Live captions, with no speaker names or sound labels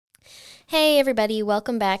Hey everybody,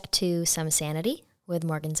 welcome back to Some Sanity with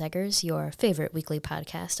Morgan Zeggers, your favorite weekly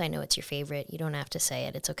podcast. I know it's your favorite. You don't have to say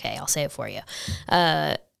it. It's okay. I'll say it for you.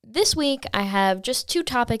 This week, I have just two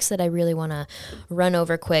topics that I really want to run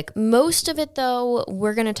over quick. Most of it, though,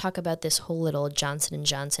 we're going to talk about this whole little Johnson &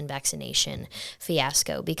 Johnson vaccination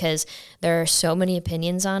fiasco because there are so many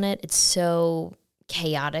opinions on it. It's so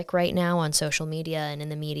chaotic right now on social media and in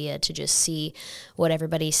the media to just see what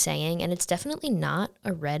everybody's saying, and it's definitely not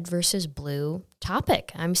a red versus blue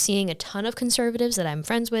topic. I'm seeing a ton of conservatives that I'm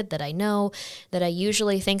friends with, that I know, that I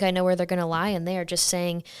usually think I know where they're going to lie, and they are just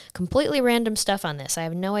saying completely random stuff on this. I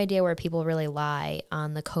have no idea where people really lie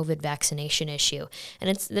on the COVID vaccination issue, and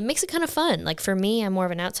it makes it kind of fun. Like for me, I'm more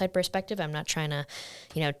of an outside perspective. I'm not trying to,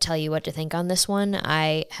 tell you what to think on this one.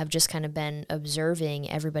 I have just kind of been observing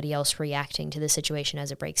everybody else reacting to the situation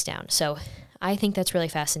as it breaks down. So I think that's really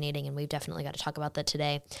fascinating, and we've definitely got to talk about that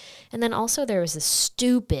today. And then also there was this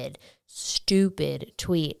stupid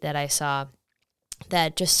tweet that I saw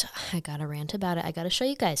that just, I got to rant about it. I got to show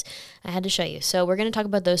you guys. I had to show you. So we're going to talk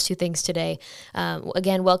about those two things today.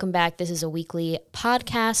 Again, welcome back. This is a weekly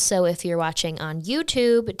podcast. So if you're watching on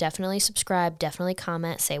YouTube, definitely subscribe, definitely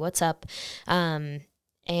comment, say what's up.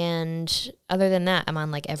 And other than that, I'm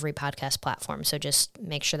on like every podcast platform. So just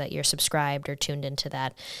make sure that you're subscribed or tuned into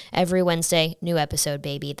that. Every Wednesday, new episode,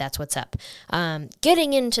 baby. That's what's up.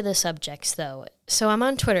 Getting into the subjects though. So I'm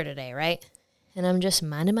on Twitter today, right? And I'm just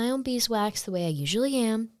minding my own beeswax the way I usually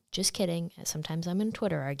am. Just kidding. Sometimes I'm in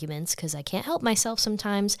Twitter arguments because I can't help myself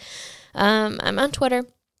sometimes. I'm on Twitter,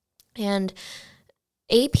 and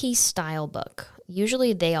AP Style Book.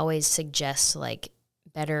 Usually they always suggest like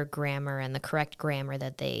better grammar and the correct grammar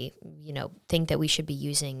that they, think that we should be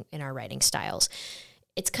using in our writing styles.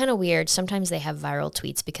 It's kind of weird. Sometimes they have viral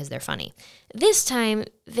tweets because they're funny. This time,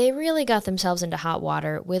 they really got themselves into hot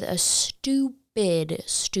water with a stupid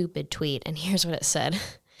tweet. And here's what it said. It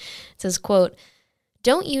says, quote,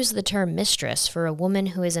 "Don't use the term mistress for a woman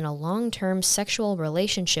who is in a long-term sexual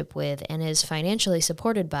relationship with and is financially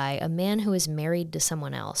supported by a man who is married to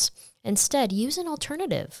someone else. Instead, use an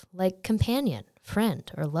alternative like companion,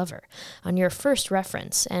 friend, or lover on your first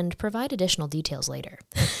reference and provide additional details later."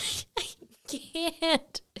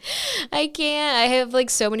 I can't. I have like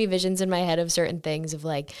so many visions in my head of certain things of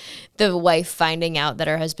like the wife finding out that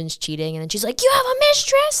her husband's cheating, and then she's like, "You have a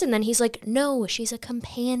mistress?" And then he's like, "No, she's a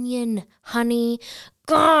companion, honey.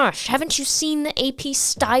 Gosh, haven't you seen the AP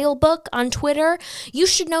Style Book on Twitter? You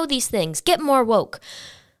should know these things. Get more woke."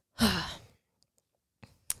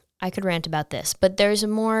 I could rant about this, but there's a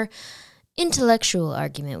more intellectual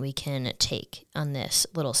argument we can take on this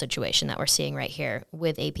little situation that we're seeing right here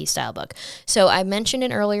with AP Style Book. So I mentioned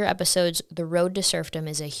in earlier episodes, The Road to Serfdom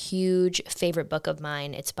is a huge favorite book of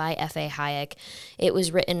mine. It's by F.A. Hayek. It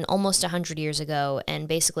was written almost 100 years ago and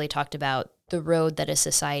basically talked about the road that a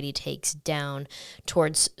society takes down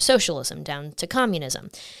towards socialism, down to communism.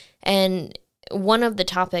 And one of the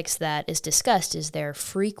topics that is discussed is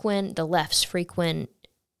the left's frequent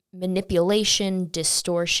manipulation,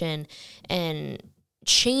 distortion, and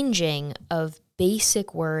changing of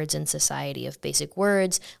basic words in society, of basic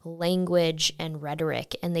words, language, and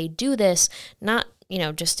rhetoric. And they do this not,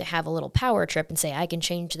 just to have a little power trip and say, I can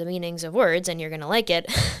change the meanings of words and you're going to like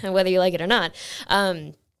it, whether you like it or not.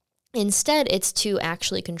 Instead, it's to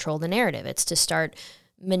actually control the narrative. It's to start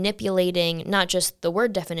manipulating not just the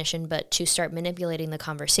word definition, but to start manipulating the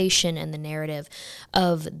conversation and the narrative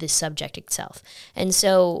of the subject itself. And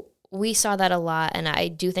so we saw that a lot, and I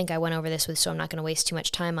do think I went over this so I'm not going to waste too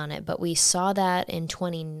much time on it, but we saw that in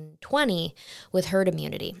 2020 with herd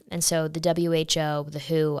immunity. And so the WHO, the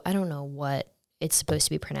WHO, I don't know what it's supposed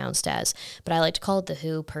to be pronounced as, but I like to call it the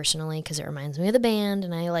WHO personally because it reminds me of the band,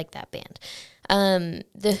 and I like that band.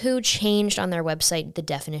 The WHO changed on their website the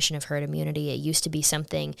definition of herd immunity. It used to be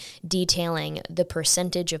something detailing the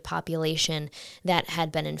percentage of population that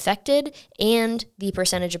had been infected and the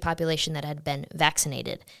percentage of population that had been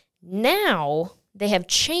vaccinated. Now they have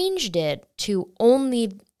changed it to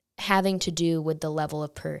only having to do with the level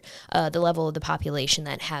of the population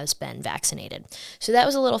that has been vaccinated. So that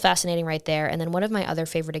was a little fascinating right there. And then one of my other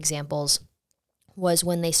favorite examples was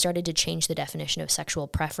when they started to change the definition of sexual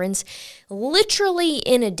preference literally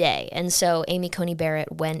in a day. And so Amy Coney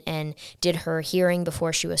Barrett went and did her hearing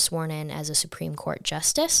before she was sworn in as a Supreme Court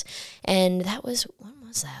justice. And that was, when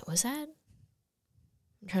was that? Was that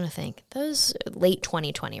I'm trying to think. That was late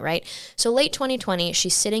 2020, right? So late 2020,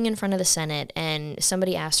 she's sitting in front of the Senate and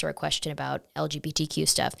somebody asked her a question about LGBTQ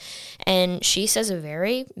stuff. And she says a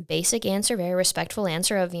very basic answer, very respectful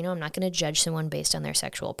answer of, I'm not going to judge someone based on their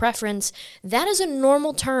sexual preference. That is a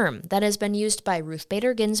normal term that has been used by Ruth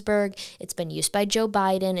Bader Ginsburg. It's been used by Joe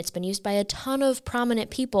Biden. It's been used by a ton of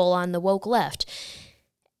prominent people on the woke left.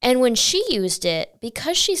 And when she used it,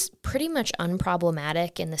 because she's pretty much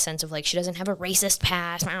unproblematic in the sense of she doesn't have a racist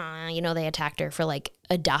past, they attacked her for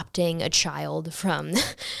adopting a child from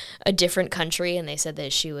a different country. And they said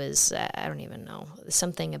that she was, I don't even know,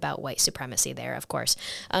 something about white supremacy there, of course.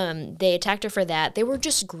 They attacked her for that. They were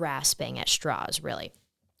just grasping at straws, really.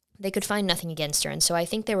 They could find nothing against her. And so I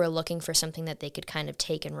think they were looking for something that they could kind of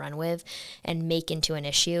take and run with and make into an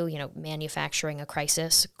issue, manufacturing a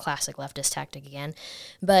crisis, classic leftist tactic again.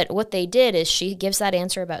 But what they did is she gives that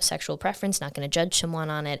answer about sexual preference, not going to judge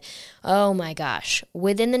someone on it. Oh my gosh.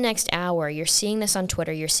 Within the next hour, you're seeing this on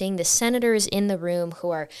Twitter. You're seeing the senators in the room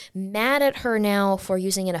who are mad at her now for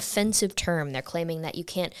using an offensive term. They're claiming that you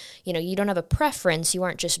can't, you don't have a preference. You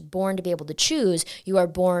aren't just born to be able to choose. You are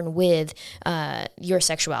born with your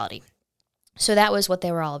sexuality. So that was what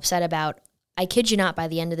they were all upset about. I kid you not, by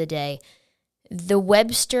the end of the day, the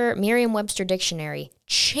Merriam-Webster dictionary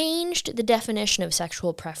changed the definition of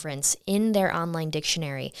sexual preference in their online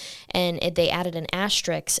dictionary, and they added an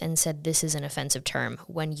asterisk and said this is an offensive term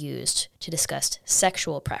when used to discuss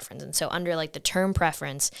sexual preference. And so under the term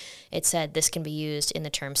preference, it said this can be used in the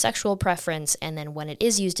term sexual preference, and then when it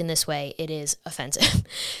is used in this way, it is offensive.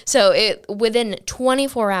 So within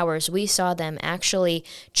 24 hours, we saw them actually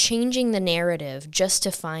changing the narrative just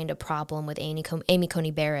to find a problem with Amy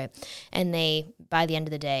Coney Barrett, and they, by the end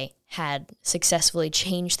of the day, had successfully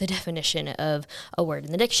changed the definition of a word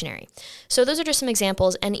in the dictionary. So those are just some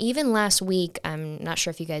examples. And even last week, I'm not sure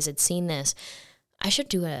if you guys had seen this, I should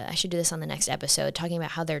do this on the next episode, talking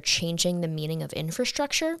about how they're changing the meaning of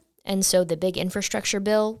infrastructure. And so the big infrastructure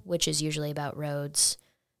bill, which is usually about roads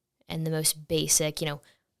and the most basic,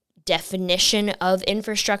 definition of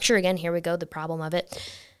infrastructure. Again, here we go, the problem of it.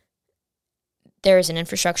 There is an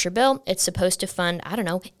infrastructure bill. It's supposed to fund,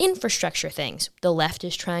 infrastructure things. The left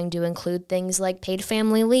is trying to include things like paid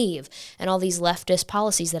family leave and all these leftist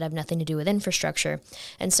policies that have nothing to do with infrastructure.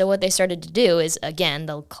 And so what they started to do is, again,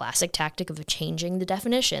 the classic tactic of changing the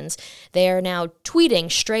definitions. They are now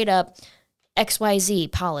tweeting straight up,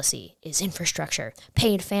 XYZ policy is infrastructure.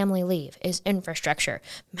 Paid family leave is infrastructure.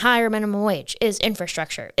 Higher minimum wage is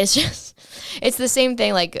infrastructure. It's the same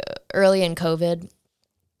thing early in COVID.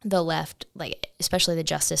 The left, especially the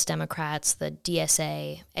Justice Democrats, the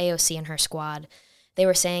DSA, AOC and her squad, they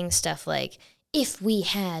were saying stuff like, if we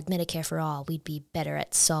had Medicare for all, we'd be better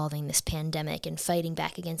at solving this pandemic and fighting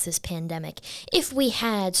back against this pandemic. If we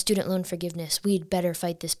had student loan forgiveness, we'd better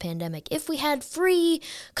fight this pandemic. If we had free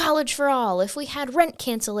college for all, if we had rent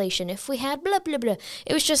cancellation, if we had blah, blah, blah.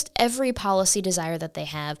 It was just every policy desire that they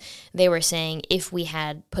have. They were saying, if we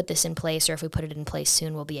had put this in place, or if we put it in place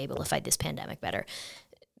soon, we'll be able to fight this pandemic better.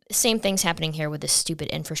 Same thing's happening here with this stupid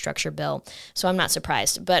infrastructure bill, so I'm not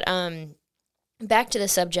surprised. But back to the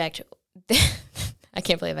subject. I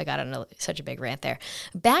can't believe I got on such a big rant there.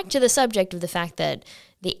 Back to the subject of the fact that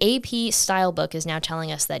the AP style book is now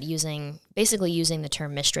telling us that using the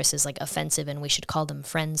term mistress is offensive and we should call them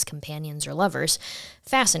friends, companions, or lovers.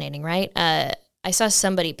 Fascinating, right? I saw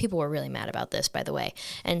people were really mad about this, by the way.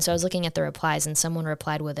 And so I was looking at the replies, and someone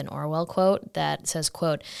replied with an Orwell quote that says,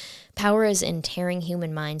 quote, "Power is in tearing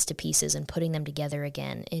human minds to pieces and putting them together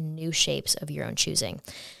again in new shapes of your own choosing."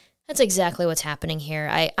 That's exactly what's happening here.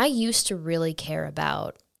 I used to really care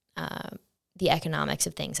about the economics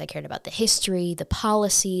of things. I cared about the history, the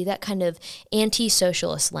policy, that kind of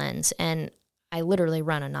anti-socialist lens. And I literally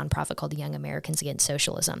run a nonprofit called the Young Americans Against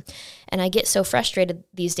Socialism. And I get so frustrated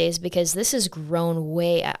these days because this has grown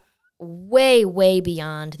way, way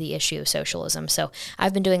beyond the issue of socialism. So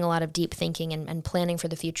I've been doing a lot of deep thinking and planning for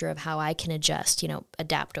the future of how I can adjust,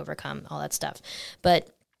 adapt, overcome, all that stuff. But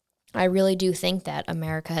I really do think that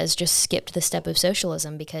America has just skipped the step of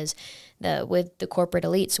socialism because with the corporate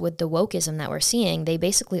elites, with the wokeism that we're seeing, they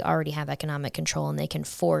basically already have economic control and they can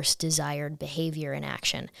force desired behavior and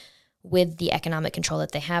action with the economic control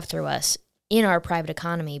that they have through us in our private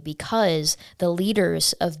economy, because the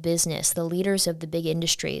leaders of business, the leaders of the big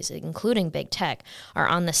industries, including big tech, are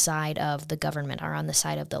on the side of the government, are on the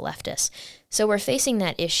side of the leftists. So we're facing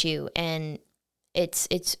that issue, and it's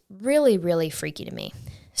really, really freaky to me.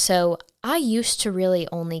 So I used to really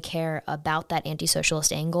only care about that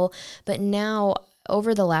anti-socialist angle, but now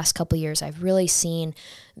over the last couple of years, I've really seen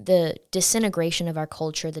the disintegration of our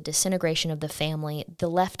culture, the disintegration of the family, the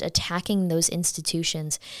left attacking those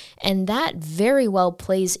institutions. And that very well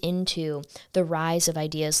plays into the rise of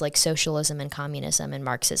ideas like socialism and communism and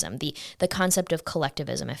Marxism, the concept of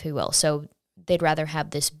collectivism, if you will. So they'd rather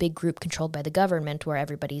have this big group controlled by the government where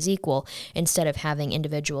everybody's equal instead of having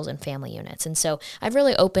individuals and family units. And so I've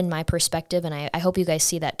really opened my perspective, and I hope you guys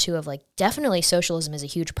see that too, of like, definitely socialism is a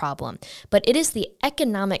huge problem, but it is the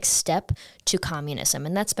economic step to communism.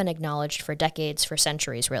 And that's been acknowledged for decades, for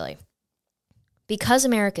centuries, really. Because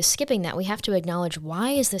America's skipping that, we have to acknowledge,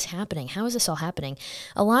 why is this happening? How is this all happening?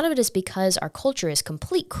 A lot of it is because our culture is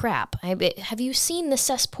complete crap. Have you seen the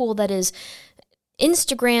cesspool that is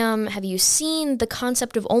Instagram? Have you seen the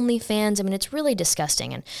concept of OnlyFans? I mean, it's really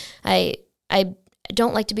disgusting. And I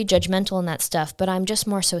don't like to be judgmental in that stuff, but I'm just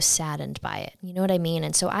more so saddened by it. You know what I mean?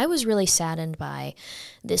 And so I was really saddened by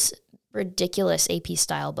this ridiculous AP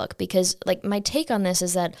style book, because like, my take on this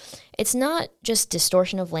is that it's not just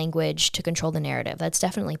distortion of language to control the narrative. That's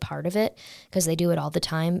definitely part of it, because they do it all the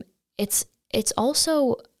time. It's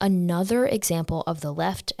also another example of the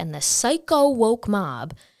left and the psycho woke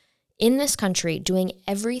mob in this country doing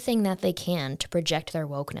everything that they can to project their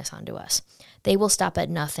wokeness onto us. They will stop at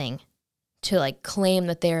nothing to like claim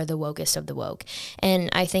that they're the wokest of the woke. And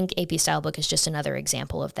I think AP Style Book is just another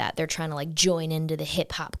example of that. They're trying to like join into the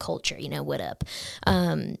hip hop culture, you know, what up?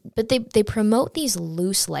 But they promote these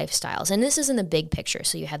loose lifestyles. And this is in the big picture.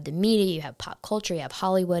 So you have the media, you have pop culture, you have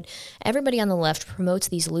Hollywood. Everybody on the left promotes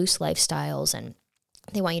these loose lifestyles, and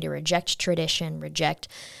they want you to reject tradition, reject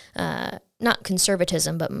not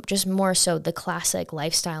conservatism, but just more so the classic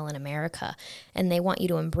lifestyle in America. And they want you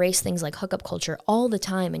to embrace things like hookup culture all the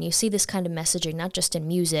time. And you see this kind of messaging, not just in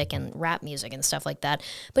music and rap music and stuff like that,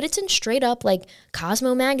 but it's in straight up like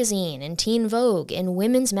Cosmo magazine and Teen Vogue and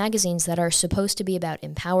women's magazines that are supposed to be about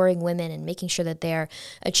empowering women and making sure that they're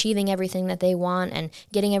achieving everything that they want and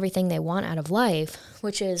getting everything they want out of life,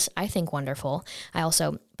 which is, I think, wonderful. I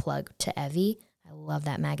also plug to Evie. I love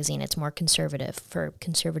that magazine. It's more conservative for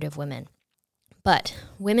conservative women. But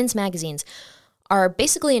women's magazines are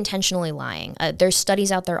basically intentionally lying. There's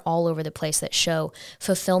studies out there all over the place that show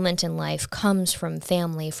fulfillment in life comes from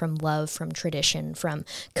family, from love, from tradition, from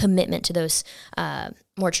commitment to those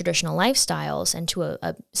more traditional lifestyles and to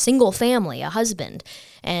a single family, a husband.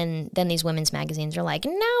 And then these women's magazines are like,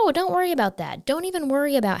 no, don't worry about that. Don't even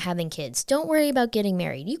worry about having kids. Don't worry about getting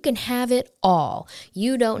married. You can have it all.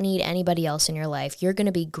 You don't need anybody else in your life. You're going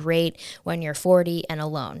to be great when you're 40 and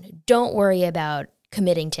alone. Don't worry about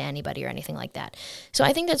committing to anybody or anything like that. So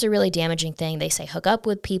I think that's a really damaging thing. They say hook up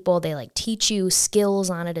with people. They like teach you skills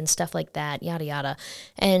on it and stuff like that, yada, yada.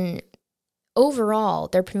 And overall,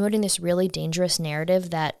 they're promoting this really dangerous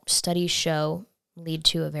narrative that studies show lead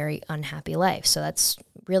to a very unhappy life. So that's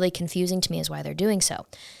really confusing to me, is why they're doing so.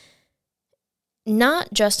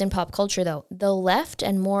 Not just in pop culture, though. The left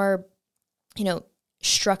and more,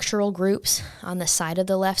 structural groups on the side of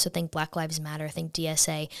the left, so think Black Lives Matter, think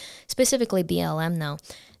DSA, specifically BLM, though,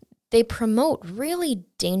 they promote really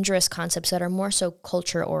dangerous concepts that are more so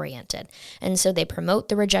culture-oriented. And so they promote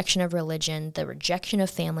the rejection of religion, the rejection of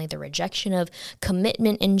family, the rejection of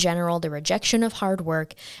commitment in general, the rejection of hard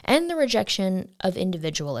work, and the rejection of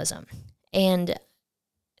individualism. And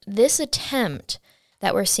this attempt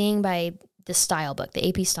that we're seeing by the style book, the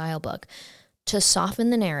AP style book, to soften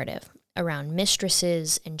the narrative around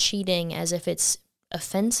mistresses and cheating as if it's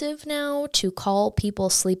offensive now to call people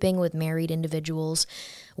sleeping with married individuals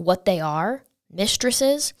what they are,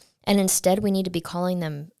 mistresses, and instead we need to be calling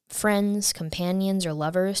them friends, companions, or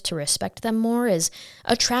lovers to respect them more, is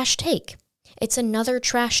a trash take. It's another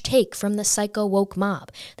trash take from the psycho woke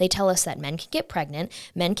mob. They tell us that men can get pregnant,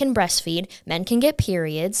 men can breastfeed, men can get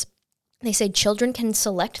periods. They say children can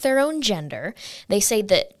select their own gender. They say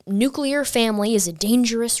that nuclear family is a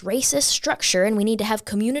dangerous racist structure and we need to have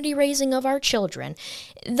community raising of our children.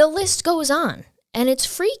 The list goes on, and it's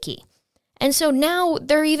freaky. And so now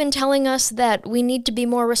they're even telling us that we need to be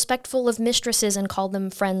more respectful of mistresses and call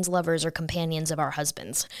them friends, lovers, or companions of our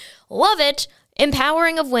husbands. Love it.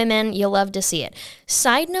 Empowering of women. You love to see it.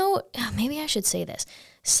 Side note, maybe I should say this.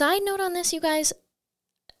 Side note on this, you guys.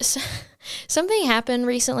 Something happened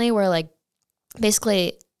recently where,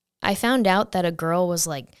 basically I found out that a girl was,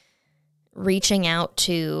 reaching out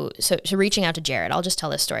to Jared. I'll just tell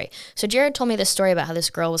this story. So Jared told me this story about how this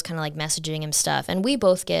girl was kind of, messaging him stuff, and we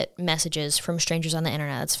both get messages from strangers on the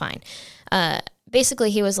internet. That's fine. Basically,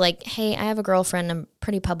 he was like, hey, I have a girlfriend. I'm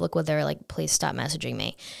pretty public with her. Please stop messaging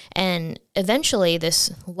me. And eventually,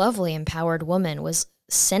 this lovely, empowered woman was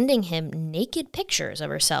sending him naked pictures of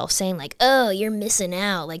herself saying like, oh, you're missing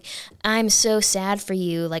out. Like, I'm so sad for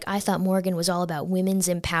you. Like, I thought Morgan was all about women's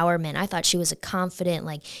empowerment. I thought she was a confident,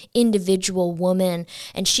 like, individual woman,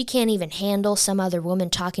 and she can't even handle some other woman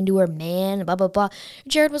talking to her man, blah, blah, blah.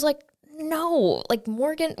 Jared was like, no, like,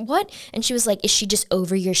 Morgan, what? And she was like, is she just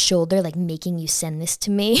over your shoulder, like, making you send this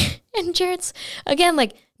to me? And Jared's, again,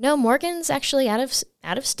 like, no, Morgan's actually out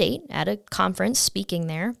of state, at a conference, speaking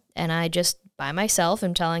there, and I just, by myself,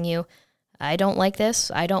 am telling you, I don't like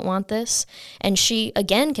this, I don't want this. And she,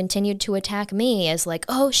 again, continued to attack me as like,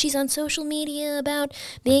 oh, she's on social media about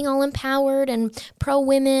being all empowered and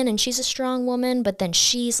pro-women, and she's a strong woman, but then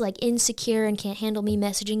she's, like, insecure and can't handle me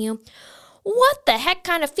messaging you. What the heck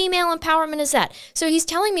kind of female empowerment is that? So he's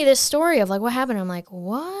telling me this story of like what happened. I'm like,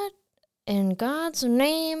 what in God's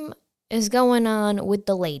name is going on with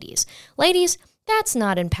the ladies? Ladies, that's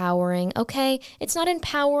not empowering, okay? It's not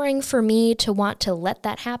empowering for me to want to let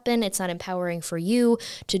that happen. It's not empowering for you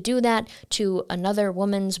to do that to another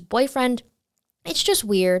woman's boyfriend. It's just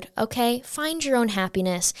weird, okay? Find your own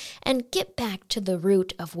happiness and get back to the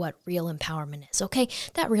root of what real empowerment is, okay?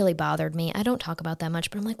 That really bothered me. I don't talk about that much,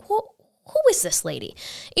 but I'm like, whoa. Who is this lady?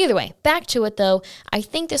 Either way, back to it though. I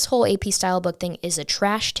think this whole AP style book thing is a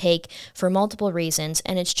trash take for multiple reasons,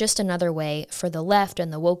 and it's just another way for the left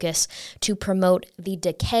and the wokists to promote the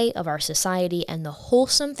decay of our society and the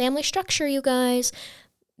wholesome family structure, you guys,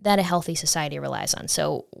 that a healthy society relies on.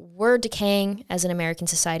 So we're decaying as an American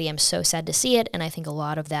society. I'm so sad to see it, and I think a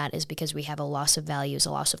lot of that is because we have a loss of values,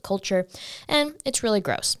 a loss of culture, and it's really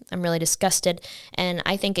gross. I'm really disgusted, and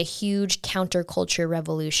I think a huge counterculture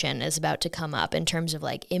revolution is about to come up in terms of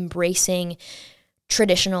like embracing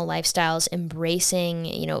traditional lifestyles, embracing,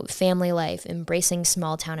 family life, embracing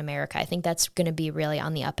small town America. I think that's going to be really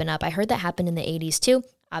on the up and up. I heard that happened in the 80s too.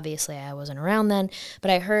 Obviously, I wasn't around then, but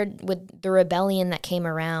I heard with the rebellion that came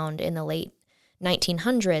around in the late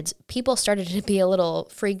 1900s, people started to be a little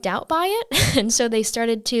freaked out by it. And so they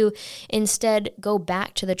started to instead go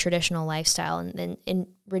back to the traditional lifestyle and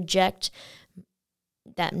reject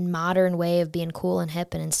that modern way of being cool and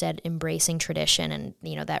hip and instead embracing tradition and,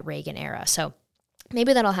 that Reagan era. So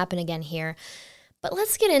maybe that'll happen again here. But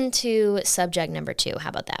let's get into subject number 2. How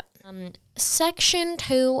about that? Section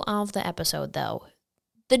 2 of the episode, though.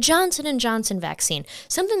 The Johnson & Johnson vaccine.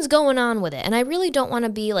 Something's going on with it. And I really don't want to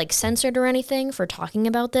be like censored or anything for talking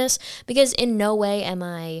about this because in no way am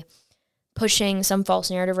I pushing some false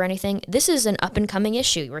narrative or anything. This is an up and coming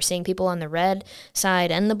issue. We're seeing people on the red side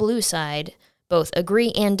and the blue side both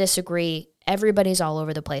agree and disagree. Everybody's all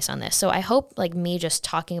over the place on this. So I hope like me just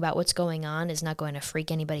talking about what's going on is not going to freak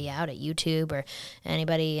anybody out at YouTube or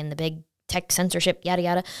anybody in the big tech censorship, yada,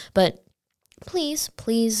 yada. But please,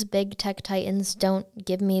 big tech titans, don't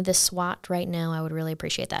give me the SWAT right now. I would really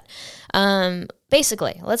appreciate that.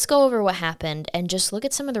 Basically, let's go over what happened and just look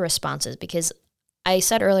at some of the responses because I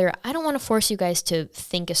said earlier, I don't want to force you guys to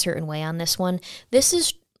think a certain way on this one. This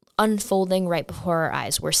is unfolding right before our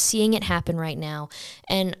eyes. We're seeing it happen right now.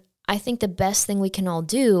 And I think the best thing we can all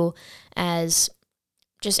do as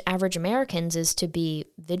just average Americans is to be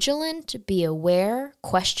vigilant, be aware,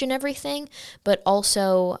 question everything, but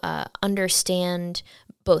also understand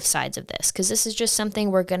both sides of this. Because this is just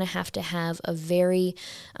something we're going to have a very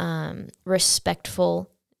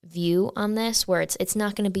respectful view on this, where it's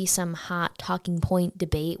not going to be some hot talking point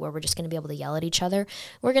debate where we're just going to be able to yell at each other.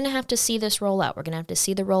 We're going to have to see this roll out. We're going to have to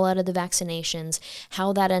see the rollout of the vaccinations,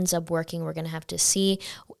 how that ends up working. We're going to have to see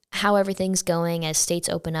how everything's going as states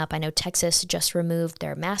open up. I know Texas just removed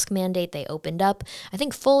their mask mandate. They opened up, I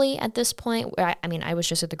think, fully at this point. I was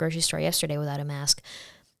just at the grocery store yesterday without a mask.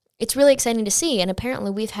 It's really exciting to see, and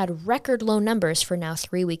apparently we've had record low numbers for now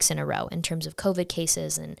 3 weeks in a row in terms of COVID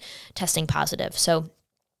cases and testing positive. So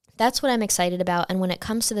that's what I'm excited about. And when it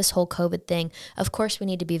comes to this whole COVID thing, of course we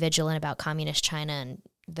need to be vigilant about communist China and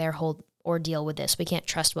their whole ordeal with this. We can't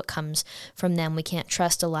trust what comes from them. We can't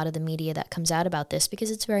trust a lot of the media that comes out about this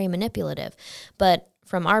because it's very manipulative. But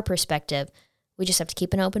from our perspective, we just have to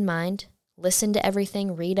keep an open mind, listen to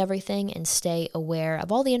everything, read everything, and stay aware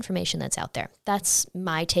of all the information that's out there. That's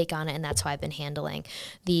my take on it, and that's how I've been handling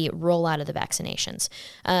the rollout of the vaccinations.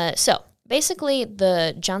 So basically,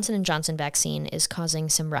 the Johnson & Johnson vaccine is causing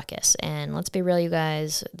some ruckus. And let's be real, you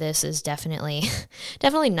guys, this is definitely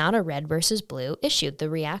not a red versus blue issue. The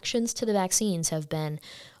reactions to the vaccines have been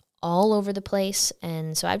all over the place.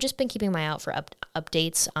 And so I've just been keeping my eye out for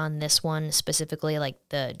updates on this one specifically, like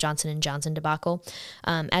the Johnson & Johnson debacle,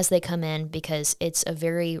 as they come in, because it's a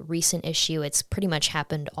very recent issue. It's pretty much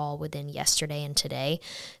happened all within yesterday and today.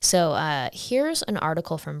 So here's an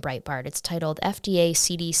article from Breitbart. It's titled FDA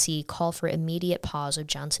CDC Call for Immediate Pause of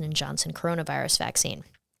Johnson & Johnson Coronavirus Vaccine.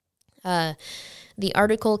 The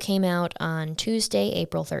article came out on Tuesday,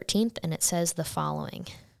 April 13th, and it says the following,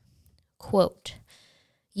 quote,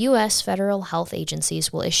 U.S. federal health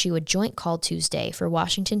agencies will issue a joint call Tuesday for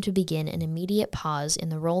Washington to begin an immediate pause in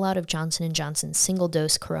the rollout of Johnson & Johnson's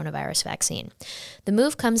single-dose coronavirus vaccine. The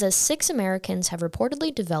move comes as 6 Americans have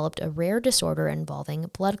reportedly developed a rare disorder involving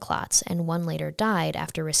blood clots, and one later died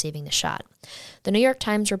after receiving the shot. The New York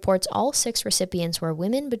Times reports all 6 recipients were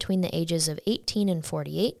women between the ages of 18 and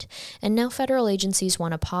 48, and now federal agencies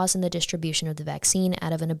want to pause in the distribution of the vaccine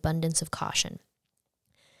out of an abundance of caution.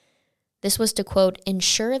 This was to, quote,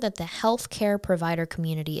 ensure that the healthcare provider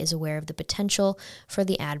community is aware of the potential for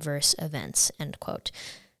the adverse events, end quote.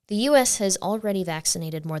 The U.S. has already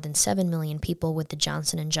vaccinated more than 7 million people with the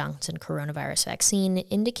Johnson & Johnson coronavirus vaccine,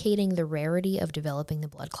 indicating the rarity of developing the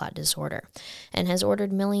blood clot disorder, and has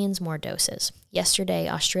ordered millions more doses. Yesterday,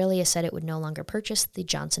 Australia said it would no longer purchase the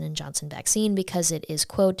Johnson & Johnson vaccine because it is,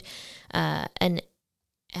 quote, an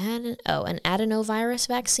adenovirus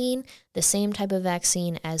vaccine, the same type of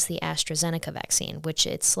vaccine as the AstraZeneca vaccine, which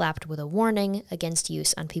it slapped with a warning against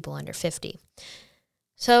use on people under 50.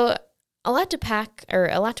 So a lot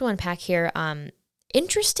to unpack here.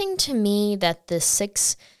 Interesting to me that the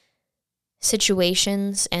 6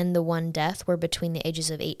 situations and the 1 death were between the ages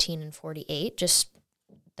of 18 and 48. Just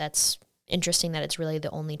that's interesting that it's really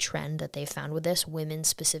the only trend that they found with this, women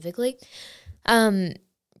specifically.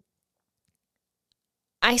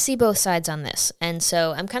 I see both sides on this, and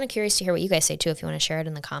so I'm kind of curious to hear what you guys say, too, if you want to share it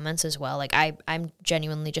in the comments as well. Like, I'm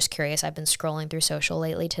genuinely just curious. I've been scrolling through social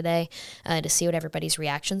lately today to see what everybody's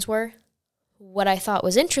reactions were. What I thought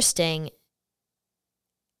was interesting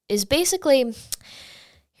is basically,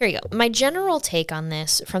 here you go. My general take on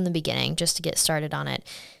this from the beginning, just to get started on it,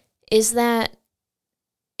 is that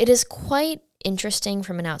it is quite interesting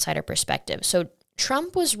from an outsider perspective. So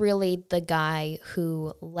Trump was really the guy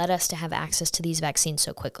who led us to have access to these vaccines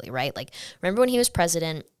so quickly, right? Like, remember when he was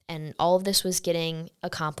president and all of this was getting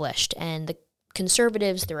accomplished, and the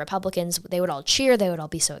conservatives, the Republicans, they would all cheer, they would all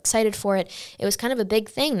be so excited for it. It was kind of a big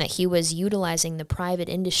thing that he was utilizing the private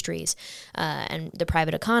industries and the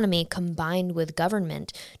private economy combined with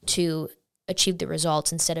government to achieve the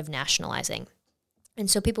results instead of nationalizing. And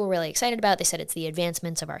so people were really excited about it. They said it's the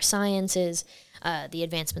advancements of our sciences, the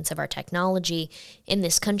advancements of our technology in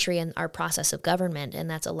this country and our process of government, and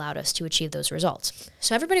that's allowed us to achieve those results.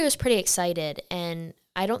 So everybody was pretty excited, and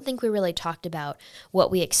I don't think we really talked about what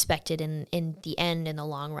we expected in the end, in the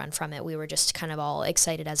long run from it. We were just kind of all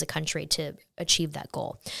excited as a country to achieve that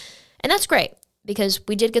goal. And that's great, because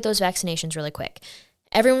we did get those vaccinations really quick.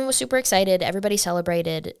 Everyone was super excited. Everybody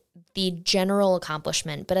celebrated the general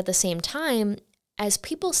accomplishment, but at the same time, as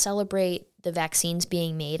people celebrate the vaccines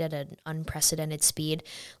being made at an unprecedented speed,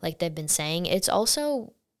 like they've been saying, it's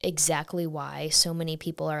also exactly why so many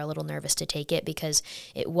people are a little nervous to take it, because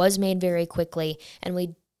it was made very quickly and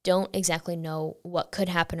we don't exactly know what could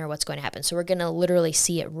happen or what's going to happen. So we're going to literally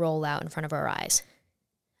see it roll out in front of our eyes.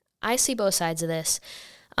 I see both sides of this.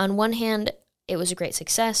 On one hand, it was a great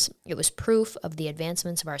success. It was proof of the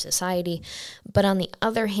advancements of our society. But on the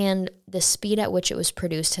other hand, the speed at which it was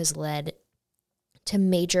produced has led to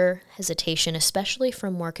major hesitation, especially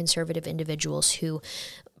from more conservative individuals who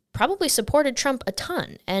probably supported Trump a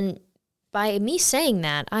ton. And by me saying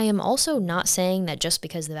that, I am also not saying that just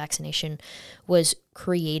because the vaccination was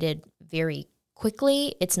created very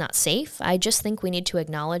quickly, it's not safe. I just think we need to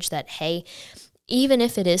acknowledge that, hey, even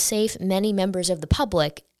if it is safe, many members of the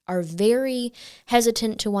public are very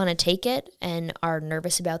hesitant to want to take it and are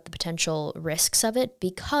nervous about the potential risks of it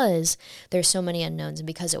because there's so many unknowns and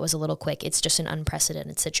because it was a little quick. It's just an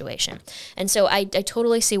unprecedented situation. And so I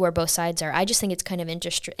totally see where both sides are. I just think it's kind of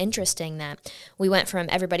interesting that we went from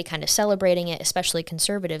everybody kind of celebrating it, especially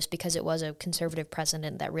conservatives, because it was a conservative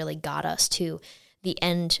president that really got us to the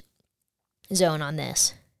end zone on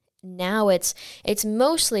this. Now it's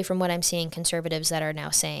mostly, from what I'm seeing, conservatives that are now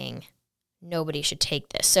saying nobody should take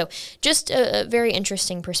this. So just a very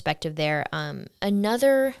interesting perspective there. That's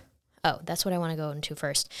what I want to go into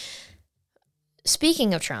first.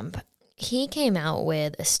 Speaking of Trump, he came out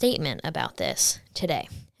with a statement about this today.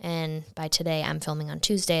 And by today, I'm filming on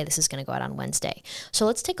Tuesday. This is going to go out on Wednesday. So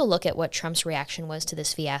let's take a look at what Trump's reaction was to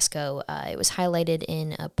this fiasco. It was highlighted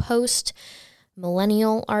in a Post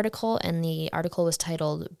Millennial article, and the article was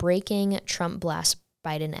titled "Breaking Trump Blasts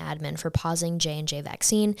Biden admin for pausing J&J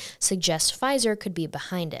vaccine suggests Pfizer could be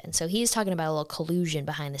behind it. And so he's talking about a little collusion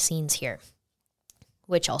behind the scenes here,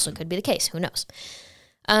 which also could be the case. Who knows?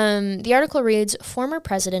 The article reads, former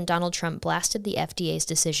President Donald Trump blasted the FDA's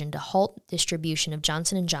decision to halt distribution of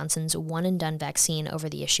Johnson & Johnson's one-and-done vaccine over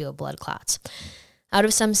the issue of blood clots. Out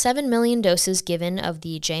of some 7 million doses given of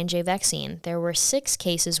the J&J vaccine, there were 6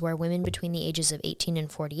 cases where women between the ages of 18 and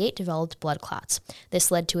 48 developed blood clots. This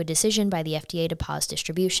led to a decision by the FDA to pause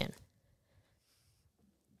distribution.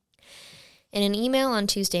 In an email on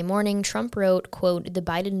Tuesday morning, Trump wrote, quote, the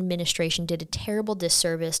Biden administration did a terrible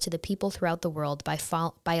disservice to the people throughout the world by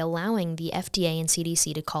allowing the FDA and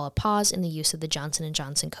CDC to call a pause in the use of the Johnson &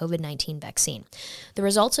 Johnson COVID-19 vaccine. The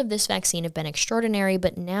results of this vaccine have been extraordinary,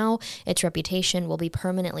 but now its reputation will be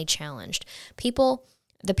permanently challenged.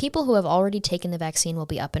 The people who have already taken the vaccine will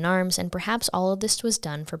be up in arms, and perhaps all of this was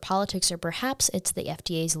done for politics, or perhaps it's the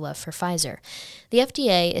FDA's love for Pfizer. The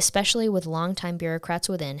FDA, especially with longtime bureaucrats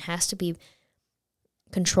within, has to be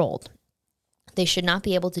controlled. They should not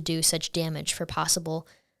be able to do such damage for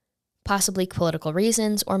possibly political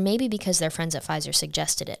reasons, or maybe because their friends at Pfizer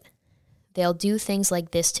suggested it. They'll do things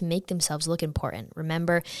like this to make themselves look important.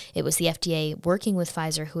 Remember, it was the FDA working with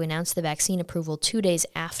Pfizer who announced the vaccine approval 2 days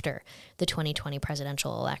after the 2020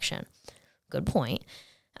 presidential election. Good point.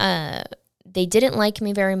 They didn't like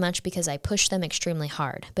me very much because I pushed them extremely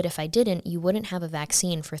hard. But if I didn't, you wouldn't have a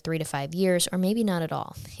vaccine for 3 to 5 years, or maybe not at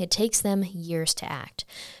all. It takes them years to act.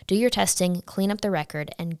 Do your testing, clean up the record,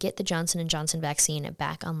 and get the Johnson & Johnson vaccine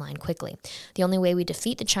back online quickly. The only way we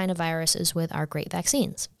defeat the China virus is with our great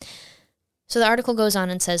vaccines. So the article goes on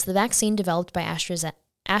and says the vaccine developed by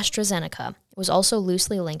AstraZeneca was also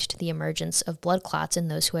loosely linked to the emergence of blood clots in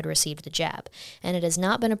those who had received the jab, and it has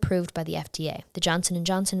not been approved by the FDA. The Johnson &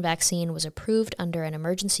 Johnson vaccine was approved under an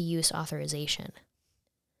emergency use authorization.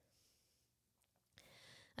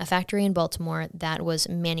 A factory in Baltimore that was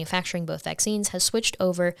manufacturing both vaccines has switched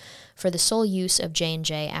over for the sole use of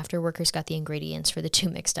J&J after workers got the ingredients for the two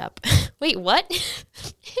mixed up. Wait, what?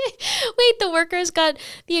 Wait, the workers got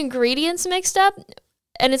the ingredients mixed up?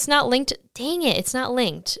 And it's not linked? Dang it, it's not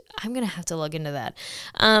linked. I'm going to have to look into that.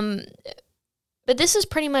 But this is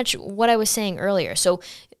pretty much what I was saying earlier. So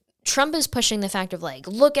Trump is pushing the fact of like,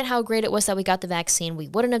 look at how great it was that we got the vaccine. We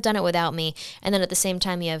wouldn't have done it without me. And then at the same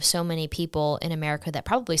time, you have so many people in America that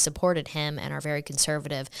probably supported him and are very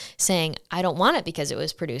conservative saying, I don't want it because it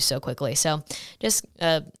was produced so quickly. So just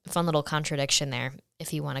a fun little contradiction there,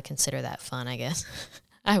 if you want to consider that fun, I guess.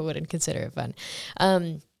 I wouldn't consider it fun.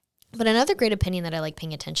 But another great opinion that I like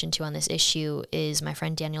paying attention to on this issue is my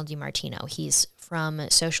friend Daniel DiMartino. He's from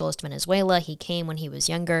socialist Venezuela. He came when he was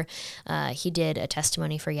younger. He did a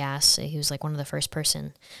testimony for YAS. He was like one of the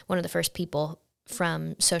first people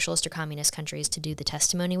from socialist or communist countries to do the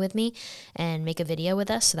testimony with me and make a video with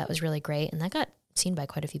us. So that was really great. And that got seen by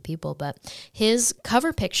quite a few people. But his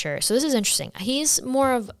cover picture, so this is interesting. He's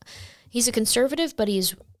a conservative, but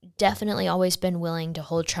he's definitely always been willing to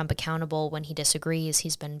hold Trump accountable when he disagrees.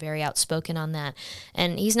 He's been very outspoken on that.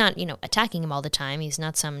 And he's not, attacking him all the time. He's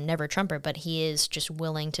not some never Trumper, but he is just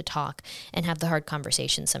willing to talk and have the hard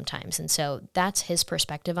conversations sometimes. And so that's his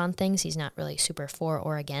perspective on things. He's not really super for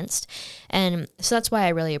or against. And so that's why I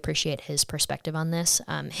really appreciate his perspective on this.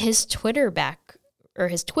 His Twitter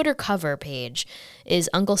cover page is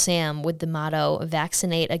Uncle Sam with the motto,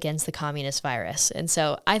 "Vaccinate against the communist virus." And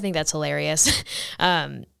so I think that's hilarious.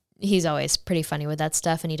 He's always pretty funny with that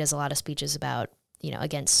stuff, and he does a lot of speeches about,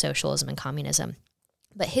 against socialism and communism.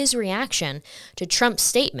 But his reaction to Trump's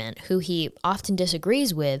statement, who he often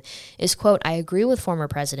disagrees with, is, quote, I agree with former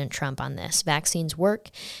President Trump on this. Vaccines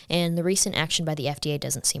work, and the recent action by the FDA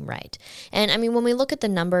doesn't seem right. And I mean, when we look at the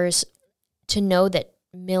numbers, to know that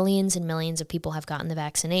millions and millions of people have gotten the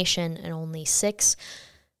vaccination and only 6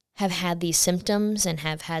 have had these symptoms and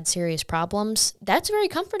have had serious problems, that's very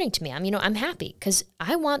comforting to me. I'm happy because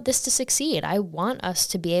I want this to succeed. I want us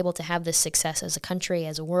to be able to have this success as a country,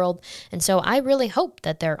 as a world. And so I really hope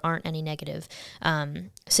that there aren't any negative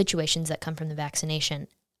situations that come from the vaccination.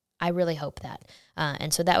 I really hope that.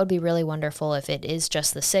 And so that would be really wonderful if it is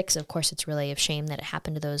just the 6. Of course, it's really a shame that it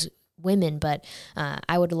happened to those women, but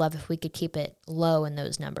I would love if we could keep it low in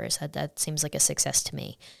those numbers. That seems like a success to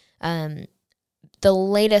me. The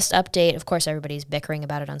latest update, of course, everybody's bickering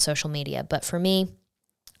about it on social media, but for me,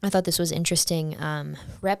 I thought this was interesting.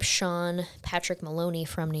 Rep. Sean Patrick Maloney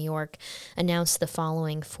from New York announced the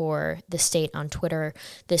following for the state on Twitter.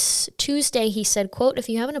 This Tuesday, he said, quote, if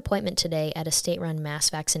you have an appointment today at a state-run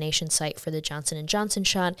mass vaccination site for the Johnson & Johnson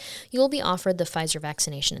shot, you will be offered the Pfizer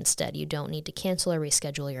vaccination instead. You don't need to cancel or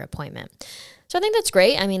reschedule your appointment. So I think that's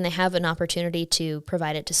great. I mean, they have an opportunity to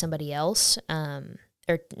provide it to somebody else.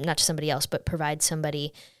 or not to somebody else, but provide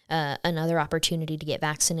somebody another opportunity to get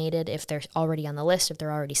vaccinated if they're already on the list, if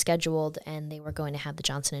they're already scheduled, and they were going to have the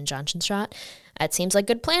Johnson & Johnson shot. That seems like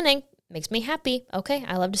good planning. Makes me happy. Okay,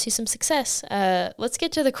 I love to see some success. Let's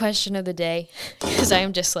get to the question of the day, because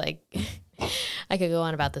I'm just like, I could go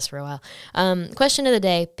on about this for a while. Question of the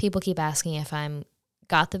day, people keep asking if I'm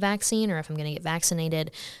got the vaccine or if I'm going to get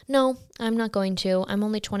vaccinated. No, I'm not going to. I'm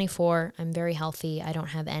only 24. I'm very healthy. I don't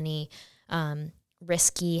have any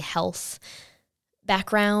risky health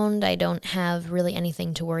background. I don't have really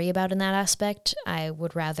anything to worry about in that aspect. I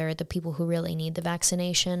would rather the people who really need the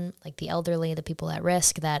vaccination, like the elderly, the people at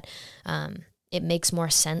risk, that it makes more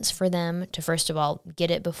sense for them to, first of all, get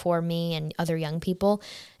it before me and other young people.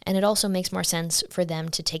 And it also makes more sense for them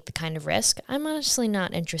to take the kind of risk. I'm honestly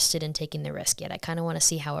not interested in taking the risk yet. I kind of want to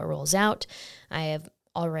see how it rolls out. I have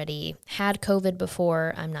already had COVID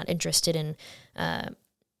before. I'm not interested in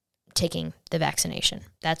taking the vaccination.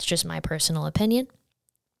 That's just my personal opinion.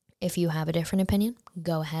 If you have a different opinion,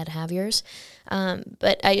 go ahead, have yours.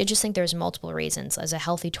 But I just think there's multiple reasons. As a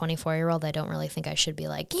healthy 24-year-old, I don't really think I should be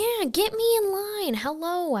like, yeah, get me in line.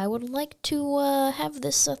 Hello, I would like to have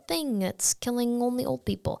this thing that's killing only old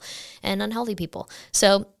people and unhealthy people.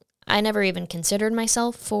 So I never even considered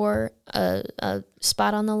myself for a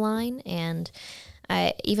spot on the line. And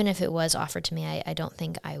even if it was offered to me, I don't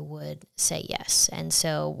think I would say yes. And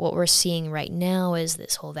so what we're seeing right now is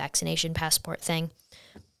this whole vaccination passport thing.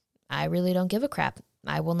 I really don't give a crap.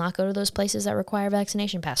 I will not go to those places that require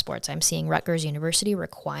vaccination passports. I'm seeing Rutgers University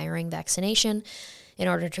requiring vaccination in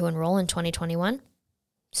order to enroll in 2021.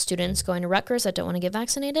 Students going to Rutgers that don't want to get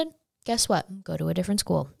vaccinated, guess what? Go to a different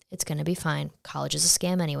school. It's going to be fine. College is a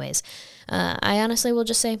scam anyways. I honestly will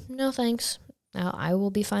just say, no thanks. I will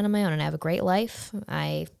be fine on my own, and I have a great life.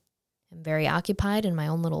 I am very occupied in my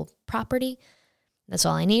own little property. That's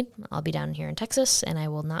all I need. I'll be down here in Texas, and I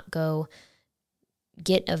will not go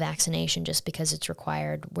get a vaccination just because it's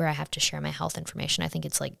required where I have to share my health information. I think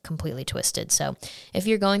it's like completely twisted. So if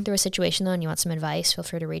you're going through a situation though and you want some advice, feel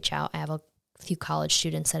free to reach out. I have a few college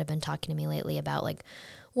students that have been talking to me lately about like,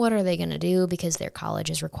 what are they going to do because their college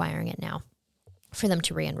is requiring it now for them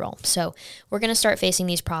to re-enroll. So we're going to start facing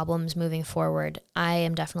these problems moving forward. I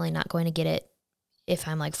am definitely not going to get it if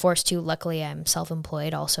I'm like forced to. Luckily, I'm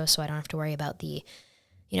self-employed also, so I don't have to worry about the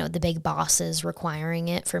big bosses requiring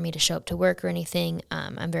it for me to show up to work or anything.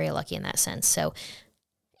 I'm very lucky in that sense. So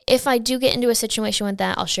if I do get into a situation with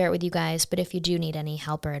that, I'll share it with you guys. But if you do need any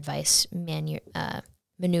help or advice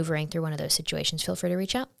maneuvering through one of those situations, feel free to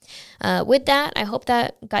reach out. With that, I hope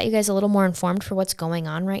that got you guys a little more informed for what's going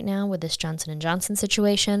on right now with this Johnson & Johnson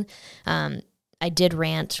situation. I did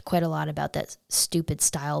rant quite a lot about that stupid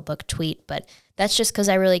style book tweet, but that's just because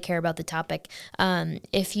I really care about the topic.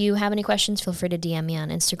 If you have any questions, feel free to DM me on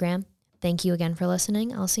Instagram. Thank you again for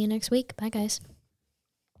listening. I'll see you next week. Bye, guys.